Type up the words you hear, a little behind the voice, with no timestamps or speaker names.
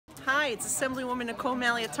Hi, it's Assemblywoman Nicole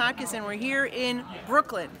Malliotakis, and we're here in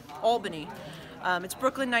Brooklyn, Albany. It's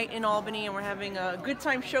Brooklyn night in Albany, and we're having a good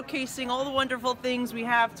time showcasing all the wonderful things we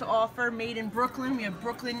have to offer made in Brooklyn. We have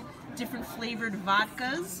Brooklyn different flavored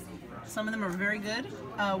vodkas. Some of them are very good.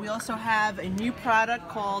 We also have a new product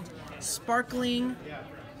called Sparkling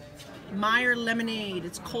Meyer Lemonade.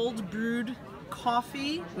 It's cold brewed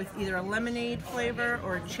coffee with either a lemonade flavor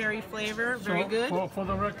or a cherry flavor. Very good. For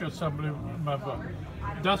the record, Assembly member,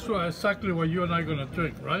 that's exactly what you and I are going to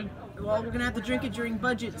drink, right? Well, we're going to have to drink it during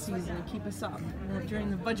budget season to keep us up,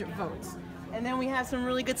 during the budget votes. And then we have some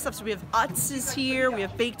really good stuff. So we have Utz is here, we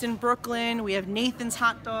have Baked in Brooklyn, we have Nathan's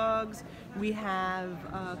hot dogs, we have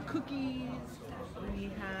cookies, we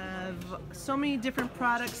have so many different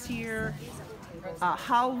products here.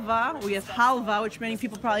 Halva, we have halva, which many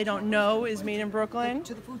people probably don't know is made in Brooklyn.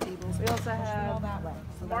 To the food tables. We also have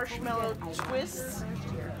marshmallow twists,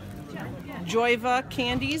 Joyva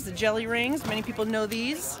candies, the jelly rings. Many people know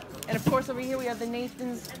these. And of course over here we have the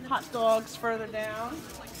Nathan's hot dogs further down.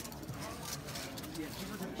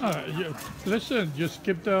 Listen, you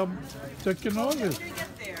skipped taking all this.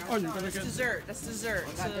 Oh, you're gonna That's get dessert. That's dessert.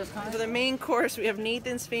 So for the main course we have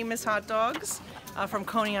Nathan's famous hot dogs from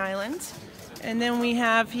Coney Island. And then we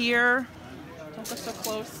have here, don't go so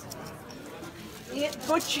close, Aunt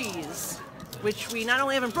Butchie's, which we not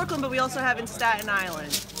only have in Brooklyn, but we also have in Staten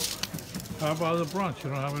Island. How about the Bronx?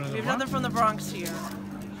 You don't have it in the We have Bronx? nothing from the Bronx here,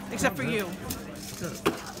 except for you. Good.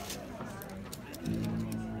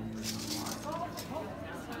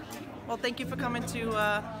 Well, thank you for coming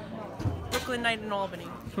to Brooklyn Night in Albany.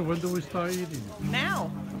 So when do we start eating?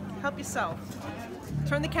 Now, help yourself.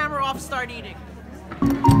 Turn the camera off, start eating.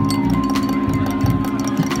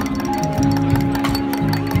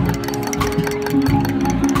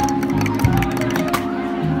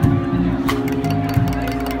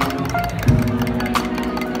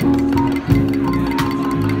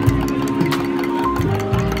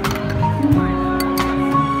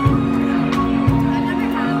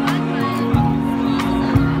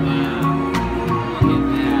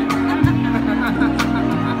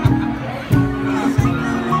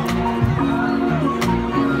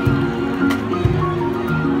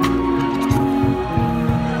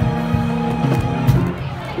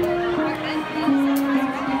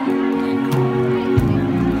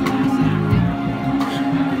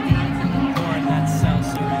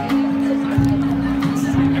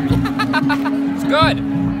 It's good.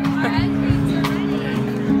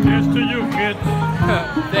 Here's to you, kids.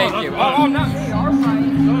 Thank you. Oh, not me. Our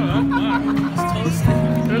side. No, that's mine.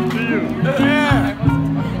 Here's to you. Yeah.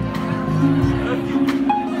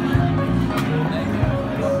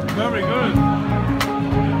 Very good.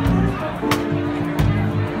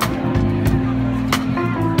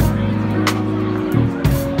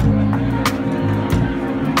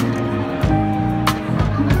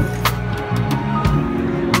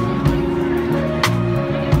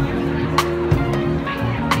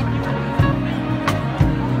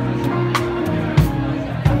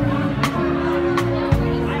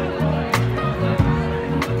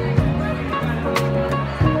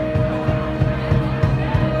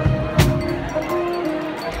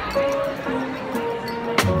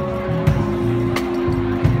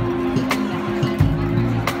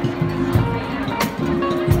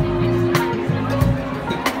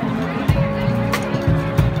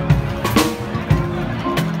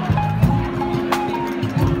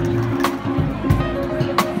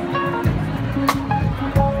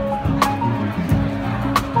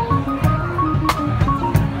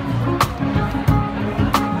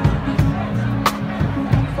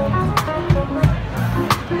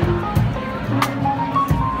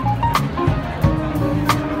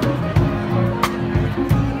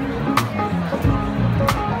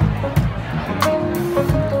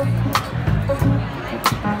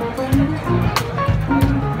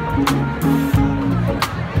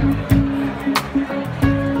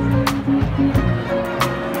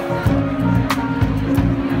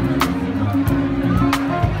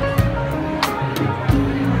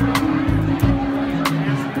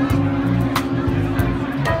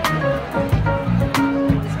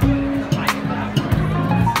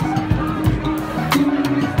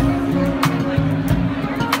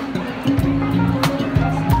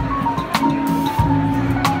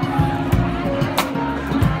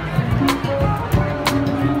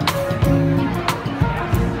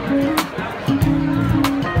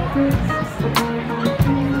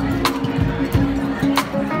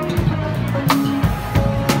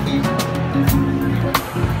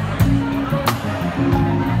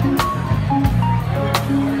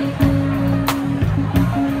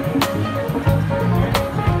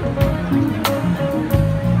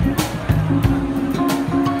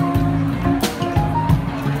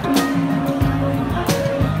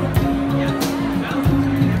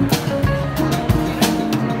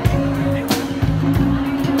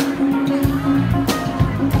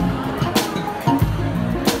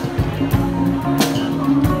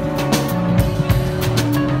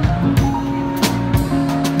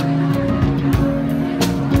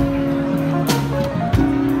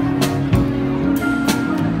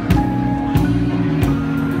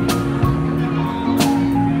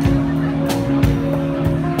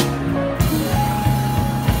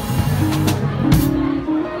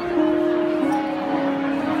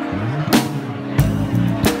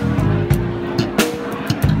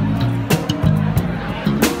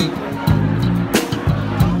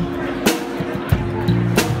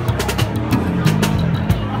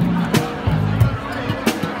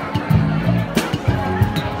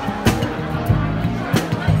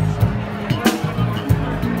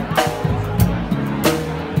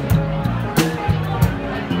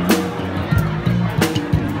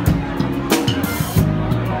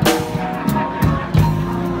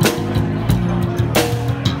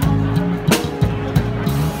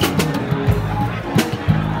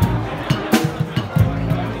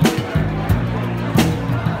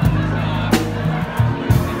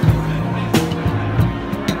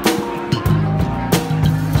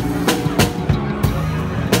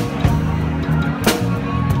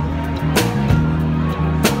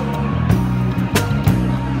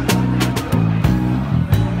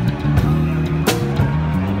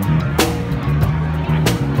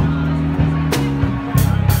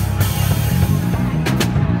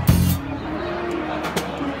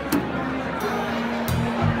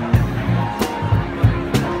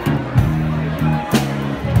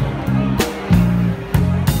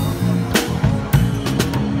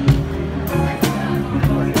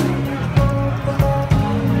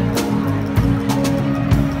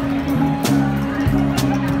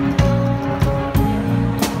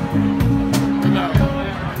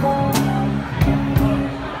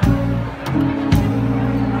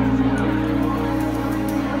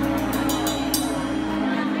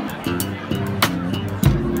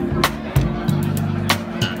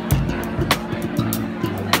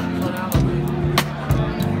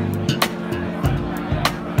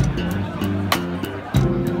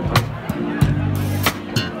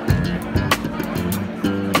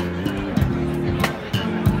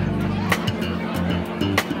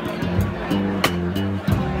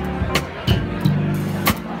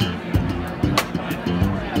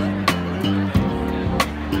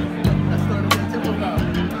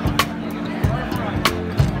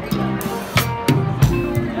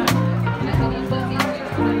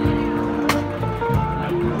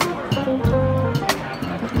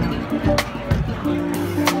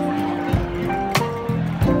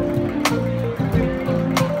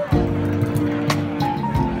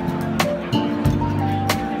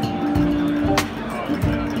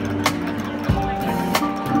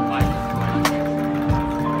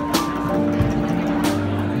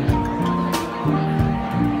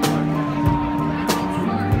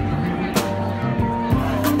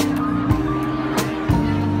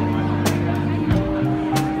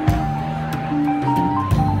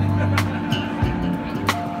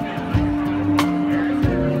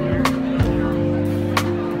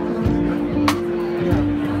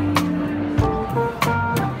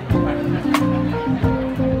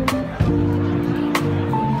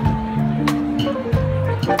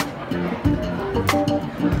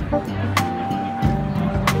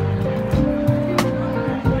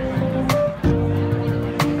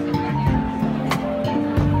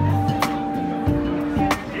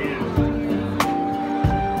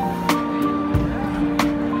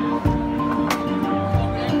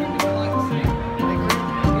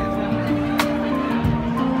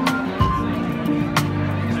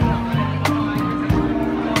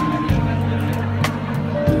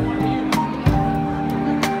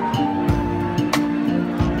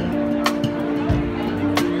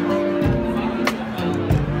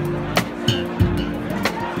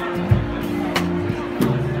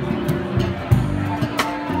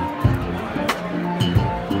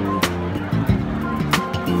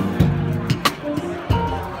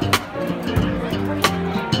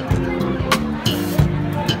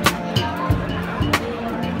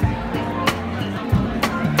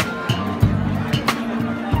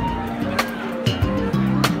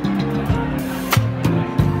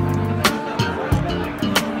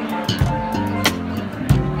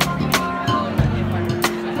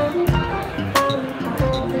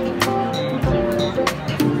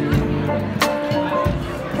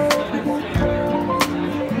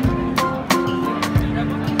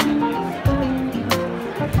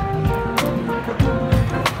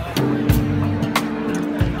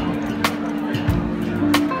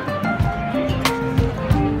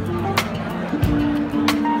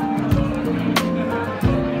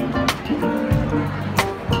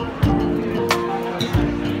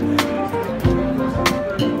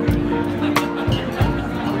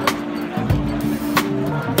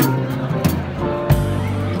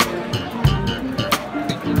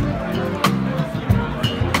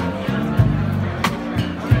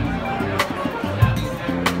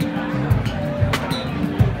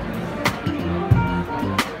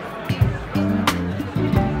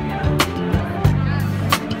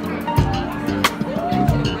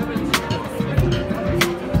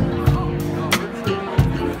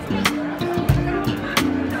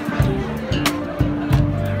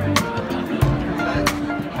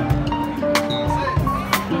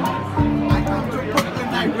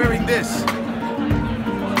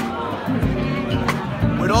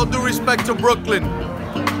 With all due respect to Brooklyn,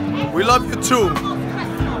 we love you too.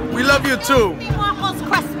 We love you too.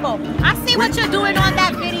 I see what you're doing on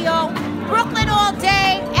that video. Brooklyn all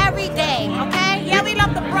day, every day, okay? Yeah, we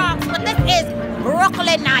love the Bronx, but this is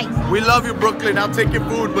Brooklyn night. We love you, Brooklyn. I'll take your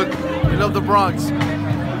food, but we love the Bronx.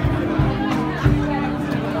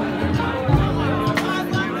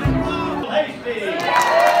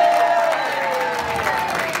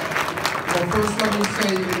 Well, first let me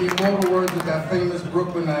say in the immortal words of that famous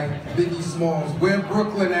Brooklynite, Biggie Smalls, where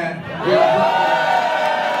Brooklyn at? Where Brooklyn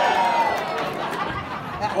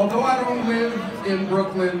at? Although I don't live in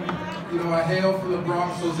Brooklyn, you know, I hail from the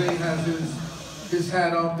Bronx. Jose has his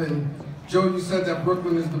hat up, and Joe, you said that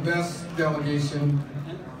Brooklyn is the best delegation.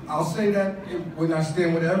 I'll say that when I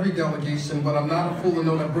stand with every delegation, but I'm not a fool to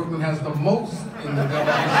know that Brooklyn has the most in the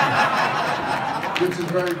delegation, which is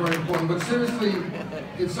very, very important. But seriously,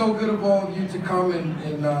 it's so good of all of you to come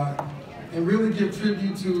and really give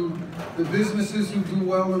tribute to the businesses who do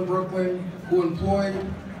well in Brooklyn, who employ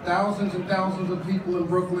thousands and thousands of people in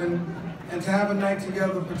Brooklyn, and to have a night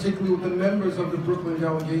together, particularly with the members of the Brooklyn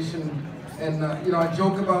delegation. And you know, I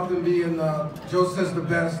joke about them being, Joe says the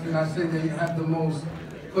best, and I say they have the most,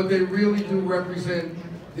 but they really do represent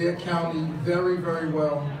their county very, very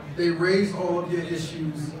well. They raise all of your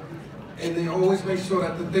issues, and they always make sure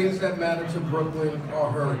that the things that matter to Brooklyn are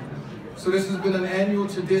heard. So this has been an annual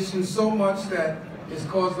tradition, so much that it's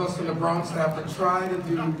caused us in the Bronx to have to try to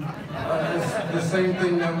do the same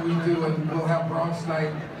thing that we do, and we'll have Bronx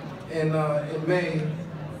Night in May.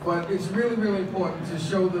 But it's really, really important to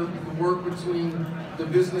show the work between the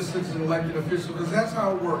businesses and elected officials, because that's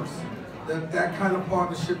how it works. That kind of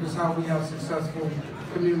partnership is how we have successful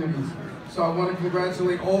communities. So I want to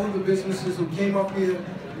congratulate all of the businesses who came up here,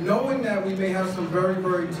 knowing that we may have some very,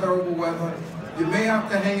 very terrible weather. You may have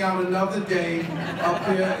to hang out another day up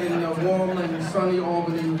here in warm and sunny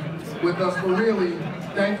Albany with us. But really,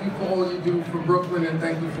 thank you for all you do for Brooklyn, and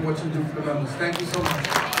thank you for what you do for the members. Thank you so much.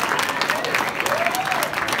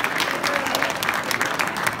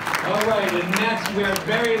 All right, and next we are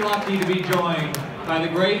very lucky to be joined by the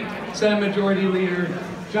great Senate Majority Leader,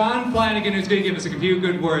 John Flanagan, who's going to give us a few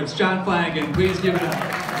good words. John Flanagan, please give it up.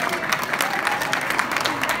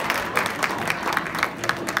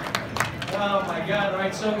 Oh my God, all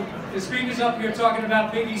right, so the speaker's up here talking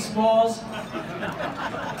about Biggie Smalls.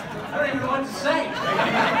 I don't even know what to say.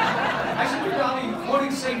 I should be probably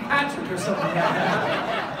quoting St. Patrick or something like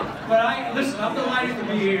that. But listen, I'm delighted to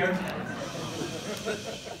be here.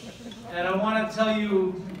 And I want to tell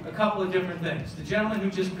you a couple of different things. The gentleman who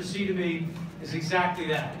just preceded me is exactly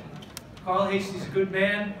that. Carl Hastie's a good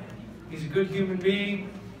man. He's a good human being.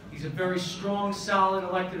 He's a very strong, solid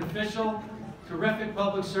elected official, terrific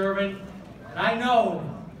public servant. And I know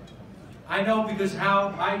because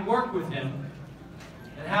how I work with him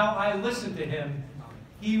and how I listen to him,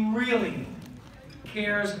 he really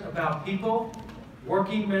cares about people,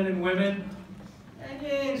 working men and women. And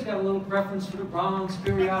yeah, he's got a little preference for the Bronx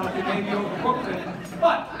periodically, maybe over Brooklyn.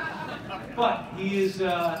 But he's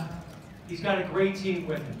got a great team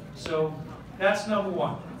with him. So that's number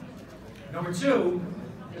one. Number two,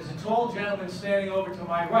 there's a tall gentleman standing over to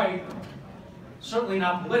my right, certainly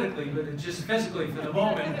not politically, but just physically for the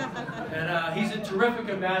moment. And he's a terrific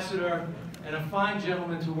ambassador and a fine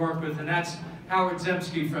gentleman to work with, and that's Howard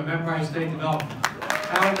Zemsky from Empire State Development.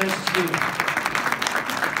 Howard, nice to see you.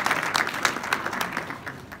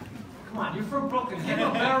 Come on, you're from Brooklyn. Give him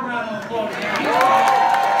a better round of applause.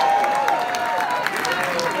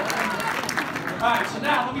 All right, so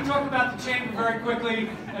now let me talk about the chamber very quickly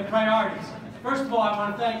and priorities. First of all, I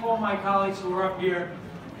want to thank all my colleagues who are up here.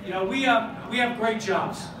 You know, we have great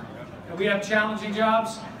jobs, and we have challenging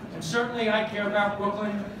jobs, and certainly I care about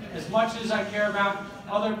Brooklyn as much as I care about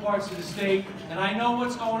other parts of the state, and I know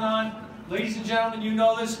what's going on. Ladies and gentlemen, you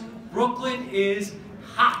know this. Brooklyn is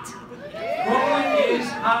hot. Brooklyn is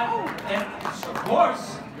hot, and of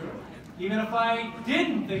course, even if I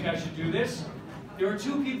didn't think I should do this, there are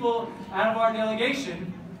two people out of our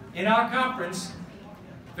delegation in our conference,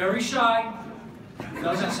 very shy,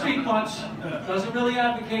 doesn't speak much, doesn't really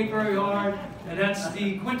advocate very hard, and that's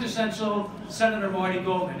the quintessential Senator Marty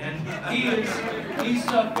Goldman. And he's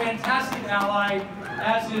a fantastic ally,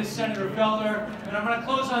 as is Senator Felder. And I'm going to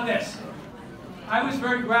close on this. I was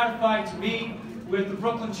very gratified to meet with the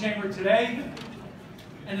Brooklyn Chamber today,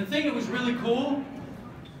 and the thing that was really cool,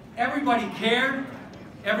 everybody cared,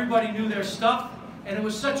 everybody knew their stuff, and it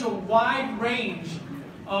was such a wide range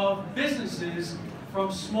of businesses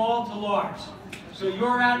from small to large. So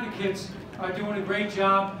your advocates are doing a great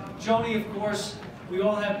job. Joni, of course, we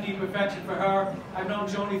all have deep affection for her. I've known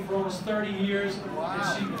Joni for almost 30 years. Wow, and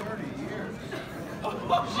she, 30 years.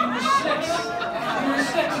 She was 6. She was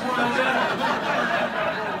 6 when I met her.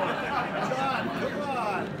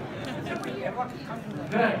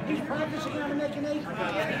 Good. He's practicing how to make an apron.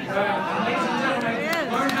 Ladies and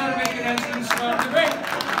gentlemen, learn how to make an entrance from the great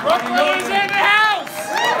Brooklyn is in the house!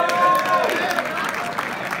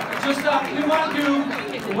 Just, we want to do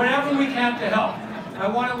whatever we can to help. I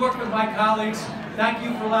want to work with my colleagues. Thank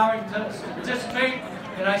you for allowing us to participate.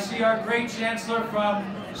 And I see our great Chancellor from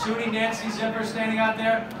SUNY, Nancy Zipper, standing out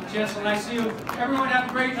there. Chancellor, nice to see you. Everyone have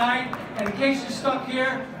a great night. And in case you're stuck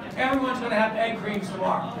here, everyone's going to have egg creams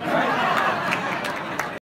tomorrow. All right?